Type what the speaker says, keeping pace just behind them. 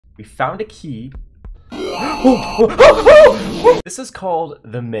We found a key. This is called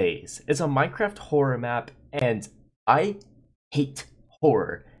The Maze. It's a Minecraft horror map, and I hate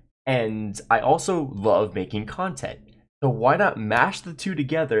horror. And I also love making content. So why not mash the two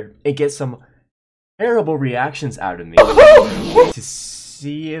together and get some terrible reactions out of me to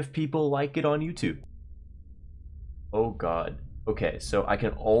see if people like it on YouTube. Oh god. Okay, so I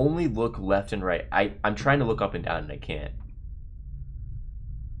can only look left and right. I'm trying to look up and down and I can't.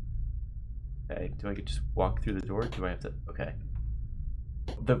 Okay, do I just walk through the door? Do I have to? Okay.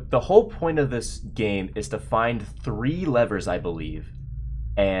 The whole point of this game is to find 3 levers, I believe,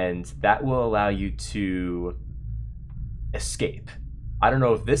 and that will allow you to escape. I don't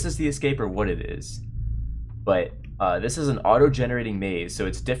know if this is the escape or what it is, but this is an auto-generating maze, so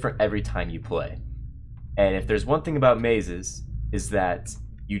it's different every time you play. And if there's one thing about mazes, is that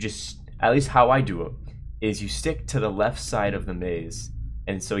you just, at least how I do it, is you stick to the left side of the maze,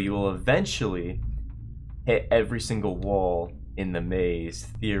 and so you will eventually hit every single wall in the maze,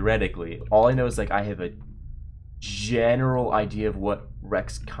 theoretically. All I know is, like, I have a general idea of what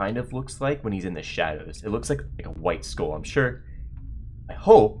Rex kind of looks like when he's in the shadows. It looks like a white skull. I'm sure, I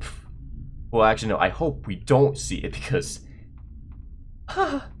hope, well actually no, I hope we don't see it because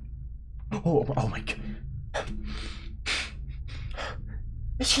oh my god,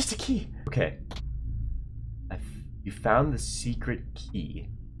 it's just a key. Okay, you found the secret key.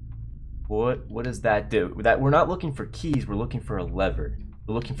 What does that do? That we're not looking for keys, we're looking for a lever.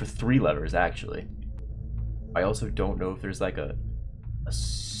 We're looking for 3 levers actually. I also don't know if there's like a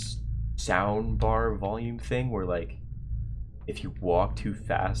sound bar volume thing where, like, if you walk too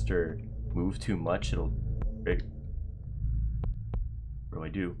fast or move too much, it'll... What do I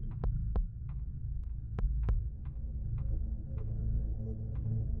do?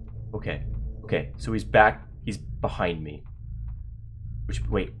 Okay, so he's back, he's behind me.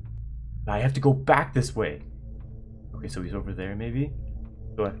 Wait, I have to go back this way. Okay, so he's over there maybe?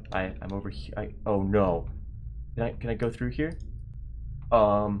 So I'm over here, oh no. Can I go through here?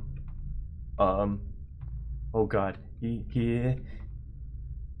 Oh god,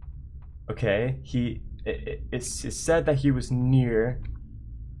 okay, it's said that he was near.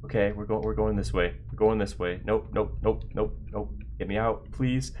 Okay, we're going this way. We're going this way. Nope. Get me out,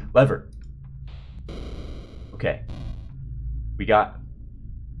 please. Lever. Okay. We got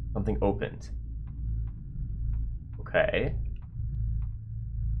something opened. Okay.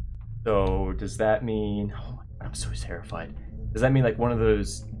 So does that mean, oh my god, I'm so terrified. Does that mean like one of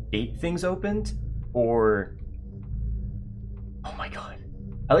those gate things opened? Or, oh my god.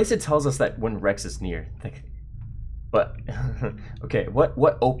 At least it tells us that when Rex is near. Like, but okay,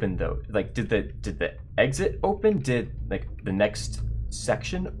 what opened though? Like, did the exit open? Did like the next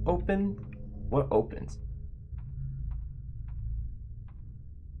section open? What opened?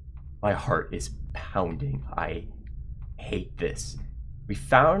 My heart is pounding. I hate this. We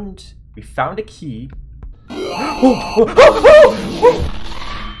found a key.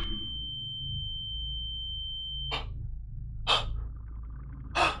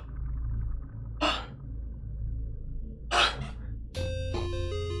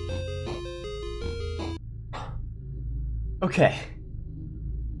 Okay.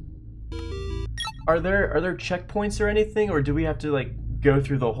 Are there checkpoints or anything, or do we have to like go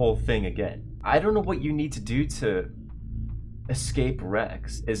through the whole thing again? I don't know what you need to do to escape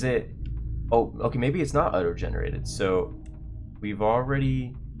Rex. Is it, oh, okay, maybe it's not auto-generated. So we've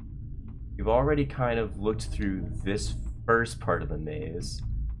already kind of looked through this first part of the maze.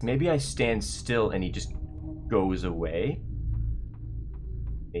 Maybe I stand still and he just goes away.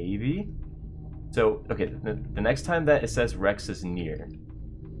 Maybe. So, okay, the next time that it says Rex is near,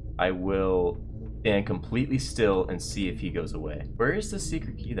 I will stand completely still and see if he goes away. Where is the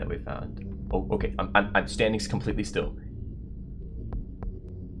secret key that we found? Oh, okay, I'm standing completely still.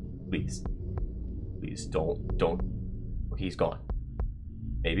 Please, don't. Okay, he's gone.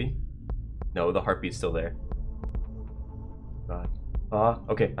 Maybe? No, the heartbeat's still there. God.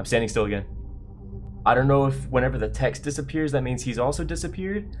 Okay, I'm standing still again. I don't know if whenever the text disappears, that means he's also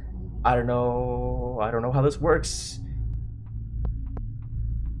disappeared. I don't know how this works.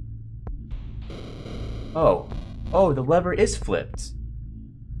 Oh, the lever is flipped.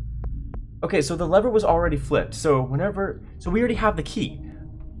 Okay, so the lever was already flipped. So we already have the key.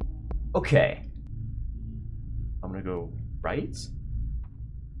 Okay. I'm gonna go right?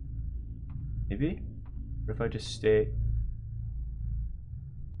 Maybe? What if I just stay?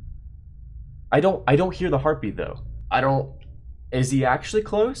 I don't hear the heartbeat though. Is he actually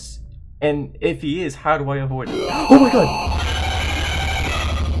close? And if he is, how do I avoid it? Oh my god!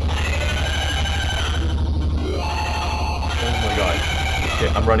 Oh my god. Okay.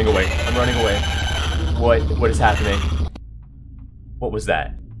 I'm running away. I'm running away. What is happening? What was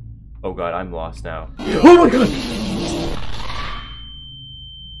that? Oh god, I'm lost now. Oh my god!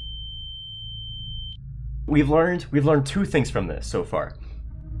 We've learned two things from this so far.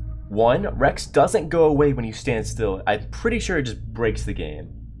 One, Rex doesn't go away when you stand still. I'm pretty sure it just breaks the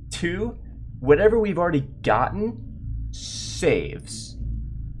game. Two, whatever we've already gotten saves.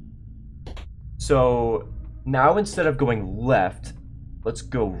 So now instead of going left, let's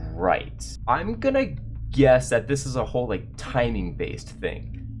go right. I'm gonna guess that this is a whole like timing based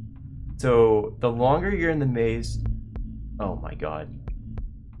thing. So the longer you're in the maze, oh my god.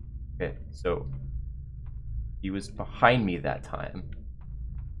 Okay, so he was behind me that time.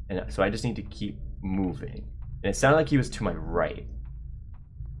 And so I just need to keep moving. And it sounded like he was to my right.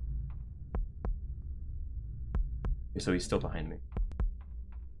 Okay, so he's still behind me.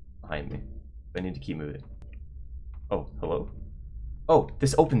 Behind me. I need to keep moving. Oh, hello? Oh,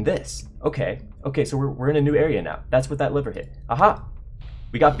 this opened this. Okay. Okay, so we're in a new area now. That's what that lever hit. Aha!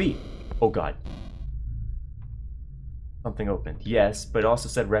 We got beat. Oh god. Something opened. Yes, but it also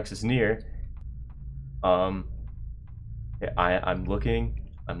said Rex is near. Okay, I'm looking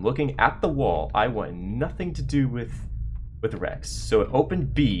at the wall. I want nothing to do with Rex. So it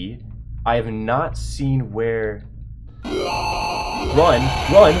opened B. I have not seen where. Run!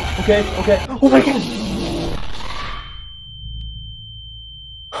 Okay. Oh my god!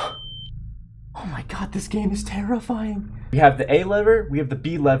 Oh my god, this game is terrifying. We have the A lever, we have the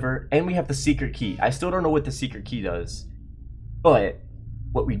B lever, and we have the secret key. I still don't know what the secret key does. But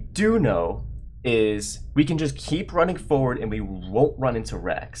what we do know is we can just keep running forward and we won't run into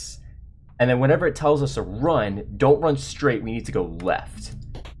Rex. And then whenever it tells us to run, don't run straight, we need to go left.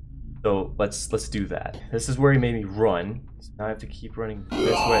 So let's do that. This is where he made me run. So now I have to keep running this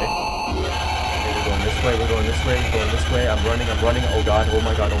way. Okay, we're going this way, we're going this way, going this way. I'm running. Oh god, oh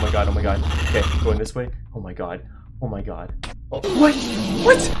my god. Okay, going this way. Oh my god. Oh, what?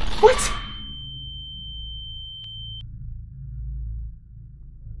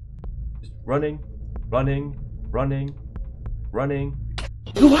 Just running.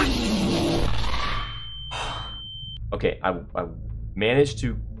 What? Okay, I managed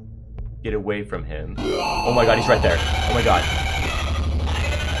to get away from him. Oh my god, he's right there. Oh my god.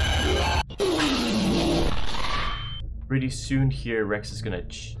 Pretty soon here, Rex is gonna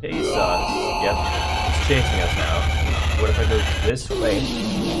chase us. Yep, he's chasing us now. What if I go this way?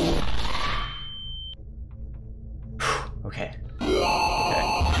 Okay,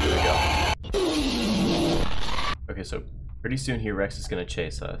 here we go. Okay, so pretty soon here, Rex is gonna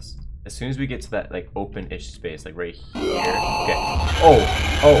chase us. As soon as we get to that like open-ish space, like right here. Okay.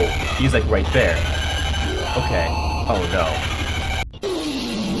 Oh, he's like right there. Okay. Oh no.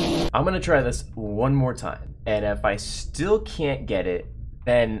 I'm gonna try this one more time, and if I still can't get it,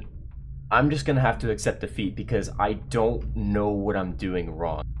 then I'm just gonna have to accept defeat because I don't know what I'm doing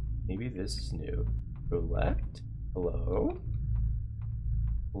wrong. Maybe this is new. Go left. Hello?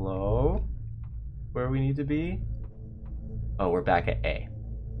 Where we need to be? Oh, we're back at A.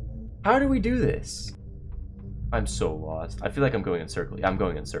 How do we do this? I'm so lost. I feel like I'm going in circles. I'm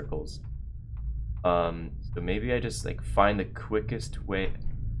going in circles. So maybe I just like find the quickest way.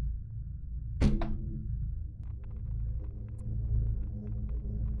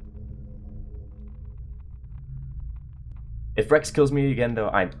 If Rex kills me again though,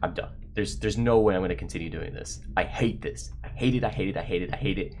 I'm done. There's no way I'm gonna continue doing this. I hate this. I hate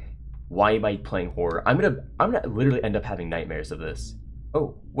it. Why am I playing horror? I'm gonna literally end up having nightmares of this.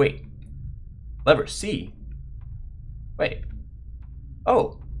 Oh, wait. Lever C. Wait.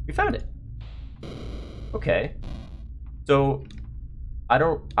 Oh, we found it. Okay. So I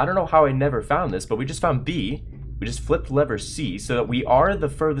don't know how I never found this, but we just found B. We just flipped lever C so that we are the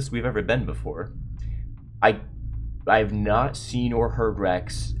furthest we've ever been before. I've not seen or heard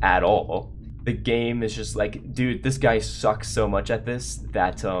Rex at all. The game is just like, dude, this guy sucks so much at this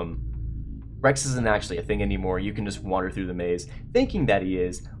that Rex isn't actually a thing anymore. You can just wander through the maze thinking that he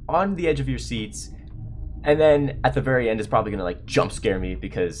is on the edge of your seats, and then at the very end is probably gonna like jump scare me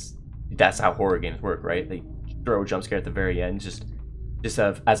because that's how horror games work, right? They throw a jump scare at the very end just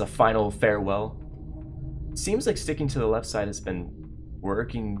as a final farewell. Seems like sticking to the left side has been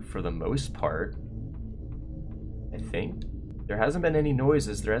working for the most part. I think there hasn't been any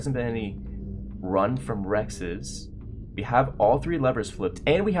noises. There hasn't been any run from Rex's. We have all three levers flipped,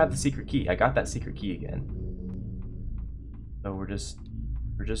 and we have the secret key. I got that secret key again. So we're just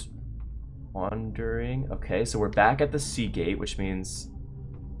wandering. Okay, so we're back at the C gate, which means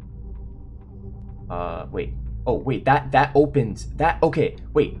wait. Oh, wait, that opens. Okay,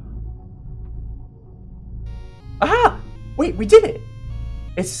 wait. Aha! Wait, we did it!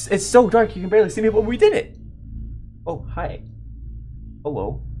 It's so dark you can barely see me, but we did it! Oh, hi.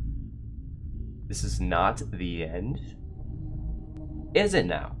 Hello. This is not the end. Is it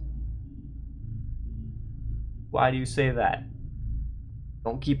now? Why do you say that?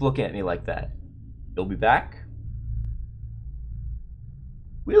 Don't keep looking at me like that. You'll be back?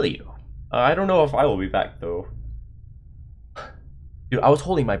 Will you? I don't know if I will be back, though. Dude, I was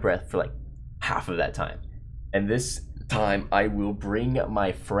holding my breath for like half of that time. And this time, I will bring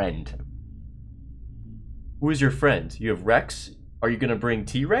my friend. Who is your friend? You have Rex? Are you gonna bring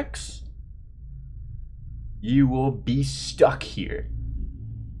T-Rex? You will be stuck here.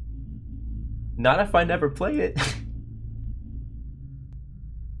 Not if I never play it.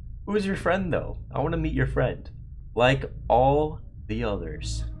 Who is your friend, though? I want to meet your friend. Like all the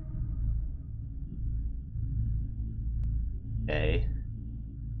others. Okay.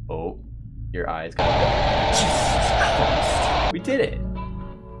 Oh, your eyes got... Jesus Christ. We did it.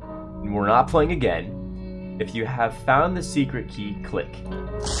 And we're not playing again. If you have found the secret key, click.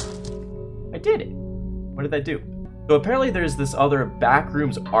 I did it. What did that do? So apparently there's this other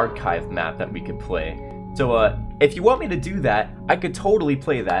Backrooms archive map that we could play. So if you want me to do that, I could totally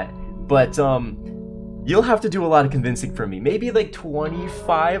play that. But you'll have to do a lot of convincing for me. Maybe like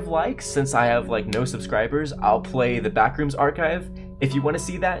 25 likes, since I have like no subscribers. I'll play the Backrooms archive. If you want to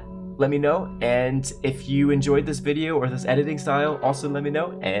see that, let me know. And if you enjoyed this video or this editing style, also let me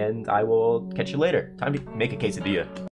know. And I will catch you later. Time to make a quesadilla.